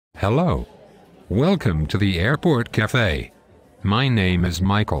Hello. Welcome to the airport cafe. My name is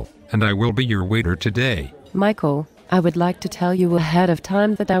Michael, and I will be your waiter today. Michael, I would like to tell you ahead of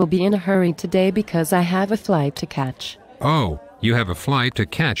time that I will be in a hurry today because I have a flight to catch. Oh, you have a flight to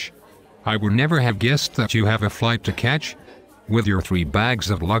catch? I would never have guessed that you have a flight to catch. With your 3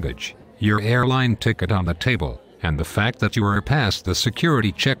 bags of luggage, your airline ticket on the table, and the fact that you are past the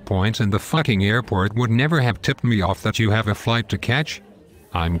security checkpoints in the fucking airport would never have tipped me off that you have a flight to catch.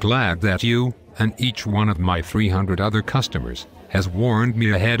 I'm glad that you, and each one of my 300 other customers, has warned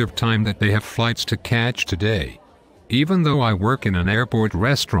me ahead of time that they have flights to catch today. Even though I work in an airport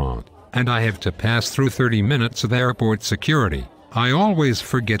restaurant, and I have to pass through 30 minutes of airport security, I always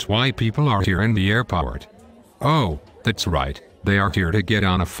forget why people are here in the airport. Oh, that's right, they are here to get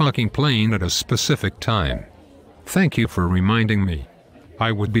on a fucking plane at a specific time. Thank you for reminding me.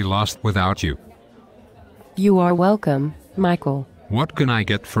 I would be lost without you. You are welcome, Michael. What can I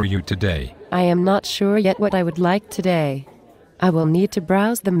get for you today? I am not sure yet what I would like today. I will need to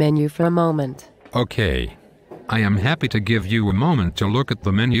browse the menu for a moment. Okay. I am happy to give you a moment to look at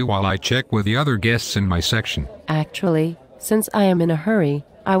the menu while I check with the other guests in my section. Actually, since I am in a hurry,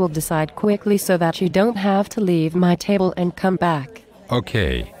 I will decide quickly so that you don't have to leave my table and come back.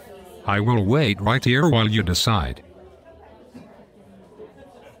 Okay. I will wait right here while you decide.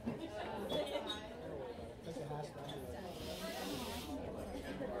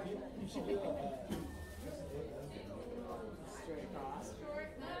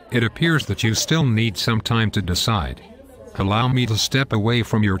 It appears that you still need some time to decide. Allow me to step away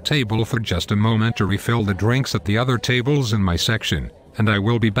from your table for just a moment to refill the drinks at the other tables in my section, and I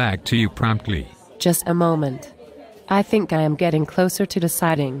will be back to you promptly. Just a moment. I think I am getting closer to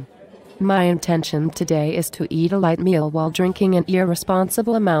deciding. My intention today is to eat a light meal while drinking an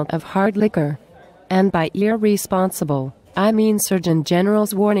irresponsible amount of hard liquor. And by irresponsible, I mean Surgeon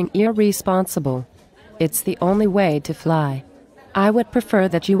General's warning irresponsible. It's the only way to fly. I would prefer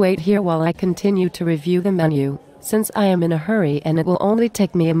that you wait here while I continue to review the menu, since I am in a hurry and it will only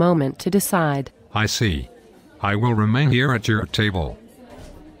take me a moment to decide. I see. I will remain here at your table.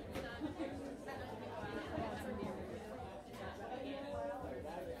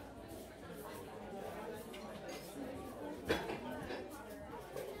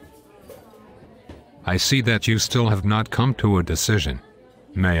 I see that you still have not come to a decision.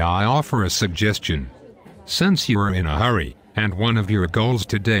 May I offer a suggestion? Since you are in a hurry, and one of your goals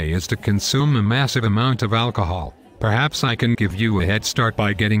today is to consume a massive amount of alcohol, perhaps I can give you a head start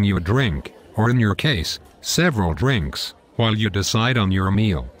by getting you a drink, or in your case, several drinks, while you decide on your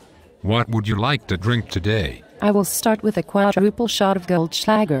meal. What would you like to drink today? I will start with a quadruple shot of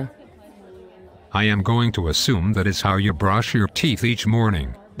Goldschlager. I am going to assume that is how you brush your teeth each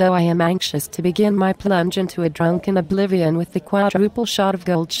morning. Though I am anxious to begin my plunge into a drunken oblivion with the quadruple shot of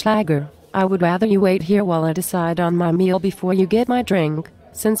Goldschlager, I would rather you wait here while I decide on my meal before you get my drink,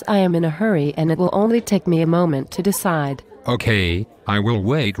 since I am in a hurry and it will only take me a moment to decide. Okay, I will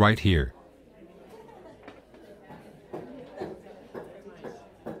wait right here.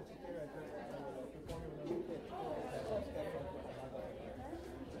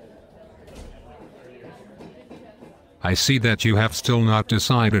 I see that you have still not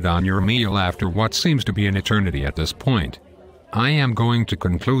decided on your meal after what seems to be an eternity at this point. I am going to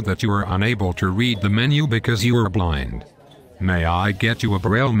conclude that you are unable to read the menu because you are blind. May I get you a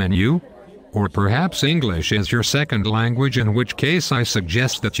Braille menu? Or perhaps English is your second language, in which case I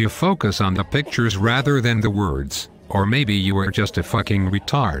suggest that you focus on the pictures rather than the words. Or maybe you are just a fucking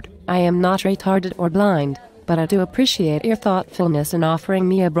retard. I am not retarded or blind, but I do appreciate your thoughtfulness in offering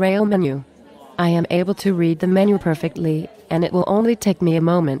me a Braille menu. I am able to read the menu perfectly, and it will only take me a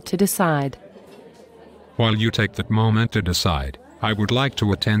moment to decide. While you take that moment to decide, I would like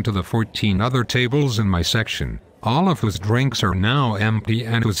to attend to the 14 other tables in my section, all of whose drinks are now empty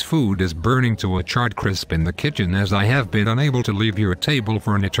and whose food is burning to a charred crisp in the kitchen, as I have been unable to leave your table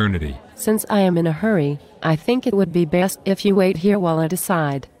for an eternity. Since I am in a hurry, I think it would be best if you wait here while I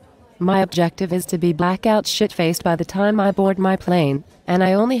decide. My objective is to be blackout shit-faced by the time I board my plane, and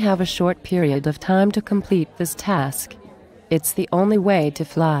I only have a short period of time to complete this task. It's the only way to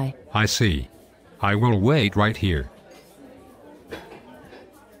fly. I see. I will wait right here.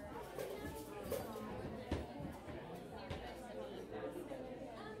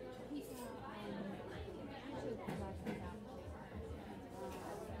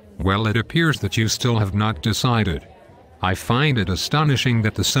 Well, it appears that you still have not decided. I find it astonishing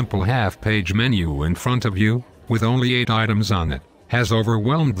that the simple half-page menu in front of you, with only 8 items on it, has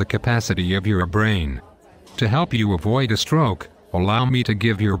overwhelmed the capacity of your brain. To help you avoid a stroke, allow me to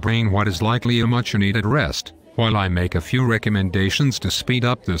give your brain what is likely a much-needed rest. While I make a few recommendations to speed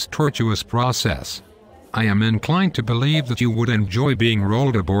up this tortuous process, I am inclined to believe that you would enjoy being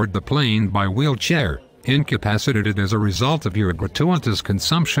rolled aboard the plane by wheelchair, incapacitated as a result of your gratuitous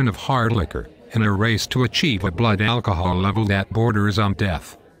consumption of hard liquor, in a race to achieve a blood alcohol level that borders on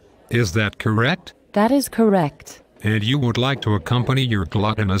death. Is that correct? That is correct. And you would like to accompany your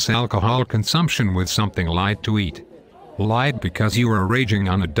gluttonous alcohol consumption with something light to eat. Light because you are a raging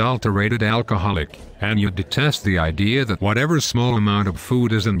unadulterated alcoholic, and you detest the idea that whatever small amount of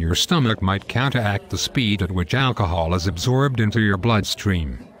food is in your stomach might counteract the speed at which alcohol is absorbed into your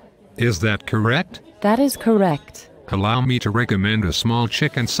bloodstream. Is that correct? That is correct. Allow me to recommend a small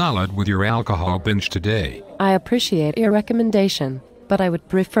chicken salad with your alcohol binge today. I appreciate your recommendation, but I would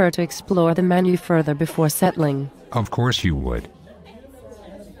prefer to explore the menu further before settling. Of course you would.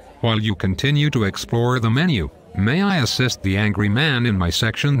 While you continue to explore the menu, may I assist the angry man in my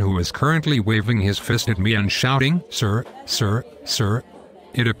section who is currently waving his fist at me and shouting, "Sir, sir, sir"?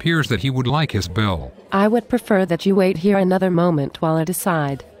 It appears that he would like his bill. I would prefer that you wait here another moment while I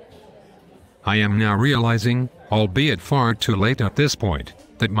decide. I am now realizing, albeit far too late at this point,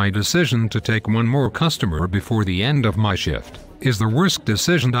 that my decision to take one more customer before the end of my shift is the worst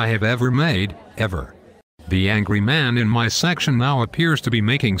decision I have ever made, ever. The angry man in my section now appears to be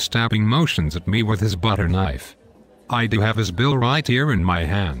making stabbing motions at me with his butter knife. I do have his bill right here in my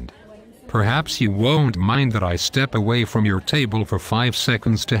hand. Perhaps you won't mind that I step away from your table for 5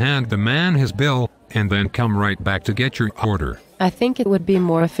 seconds to hand the man his bill, and then come right back to get your order. I think it would be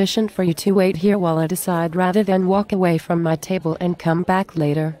more efficient for you to wait here while I decide rather than walk away from my table and come back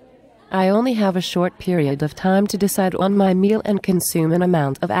later. I only have a short period of time to decide on my meal and consume an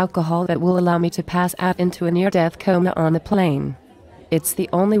amount of alcohol that will allow me to pass out into a near-death coma on the plane. It's the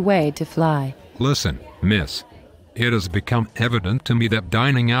only way to fly. Listen, miss. It has become evident to me that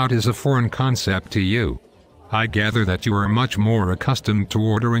dining out is a foreign concept to you. I gather that you are much more accustomed to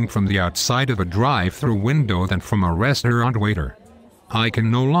ordering from the outside of a drive-through window than from a restaurant waiter. I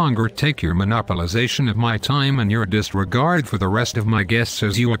can no longer take your monopolization of my time and your disregard for the rest of my guests,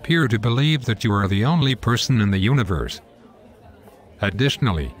 as you appear to believe that you are the only person in the universe.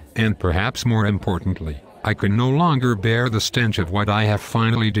 Additionally, and perhaps more importantly, I can no longer bear the stench of what I have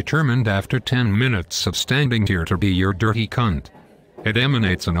finally determined after 10 minutes of standing here to be your dirty cunt. It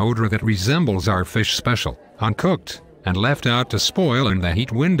emanates an odor that resembles our fish special, uncooked, and left out to spoil in the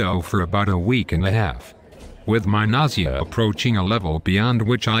heat window for about a week and a half. With my nausea approaching a level beyond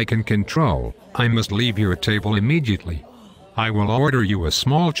which I can control, I must leave your table immediately. I will order you a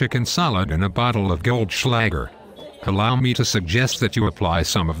small chicken salad and a bottle of Goldschlager. Allow me to suggest that you apply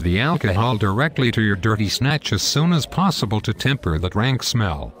some of the alcohol directly to your dirty snatch as soon as possible to temper that rank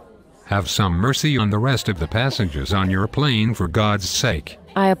smell. Have some mercy on the rest of the passengers on your plane, for God's sake.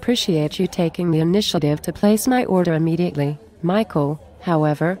 I appreciate you taking the initiative to place my order immediately, Michael.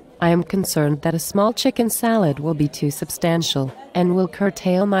 However, I am concerned that a small chicken salad will be too substantial and will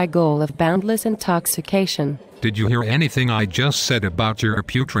curtail my goal of boundless intoxication. Did you hear anything I just said about your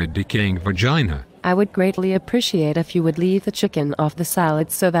putrid decaying vagina? I would greatly appreciate if you would leave the chicken off the salad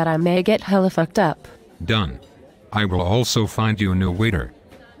so that I may get hella fucked up. Done. I will also find you a new waiter.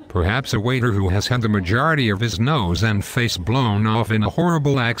 Perhaps a waiter who has had the majority of his nose and face blown off in a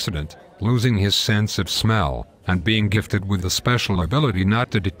horrible accident, losing his sense of smell, and being gifted with the special ability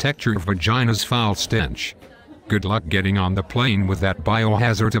not to detect your vagina's foul stench. Good luck getting on the plane with that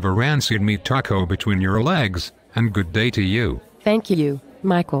biohazard of a rancid meat taco between your legs, and good day to you. Thank you,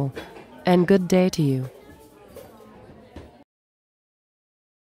 Michael. And good day to you.